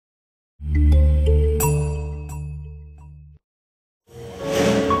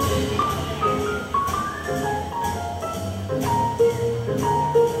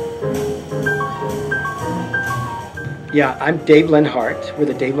Yeah, I'm Dave Leonhardt. We're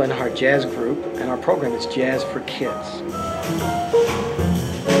the Dave Leonhardt Jazz Group, and our program is Jazz for Kids.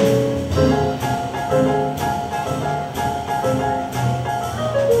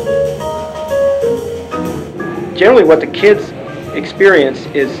 Generally, what the kids experience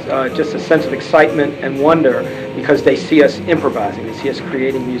is just a sense of excitement and wonder because they see us improvising, they see us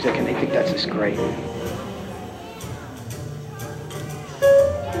creating music, and they think that's just great.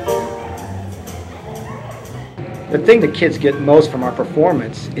 The thing that kids get most from our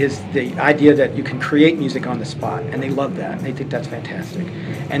performance is the idea that you can create music on the spot, and they love that. They think that's fantastic.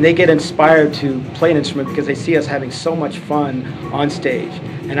 And they get inspired to play an instrument because they see us having so much fun on stage.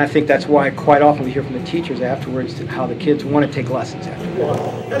 And I think that's why quite often we hear from the teachers afterwards how the kids want to take lessons afterwards.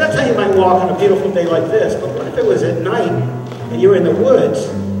 Now that's how you might walk on a beautiful day like this, but what if it was at night and you were in the woods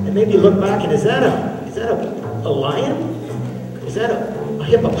and maybe you look back and is that a lion? Is that a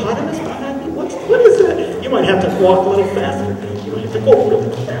hippopotamus behind me? What is that? You might have to walk a little faster. You might have to go really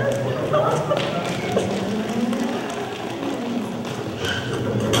fast.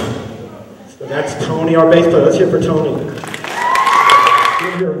 So that's Tony, our bass player. Let's hear for Tony. You want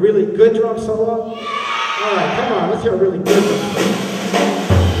to hear a really good drum solo? All right, come on. Let's hear a really good one.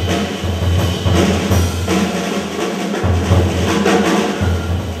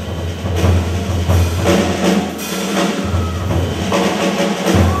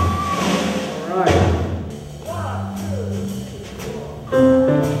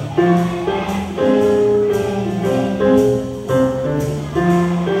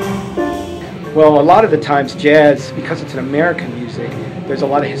 Well, a lot of the times jazz, because it's an American music, there's a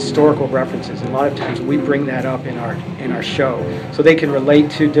lot of historical references, and a lot of times we bring that up in our show. So they can relate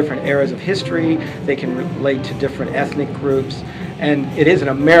to different eras of history, they can relate to different ethnic groups, and it is an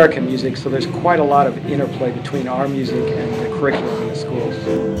American music, so there's quite a lot of interplay between our music and the curriculum in the schools.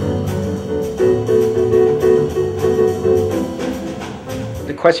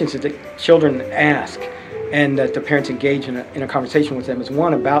 The questions that the children ask and that the parents engage in a conversation with them is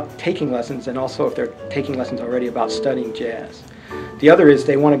one about taking lessons, and also if they're taking lessons already about studying jazz. The other is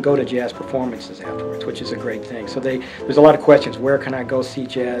they want to go to jazz performances afterwards, which is a great thing. So there's a lot of questions. Where can I go see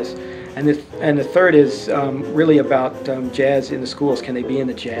jazz? And the third is really about jazz in the schools. Can they be in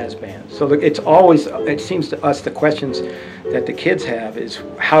the jazz band? So it's always, it seems to us, the questions that the kids have is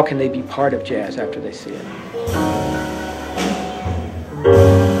how can they be part of jazz after they see it?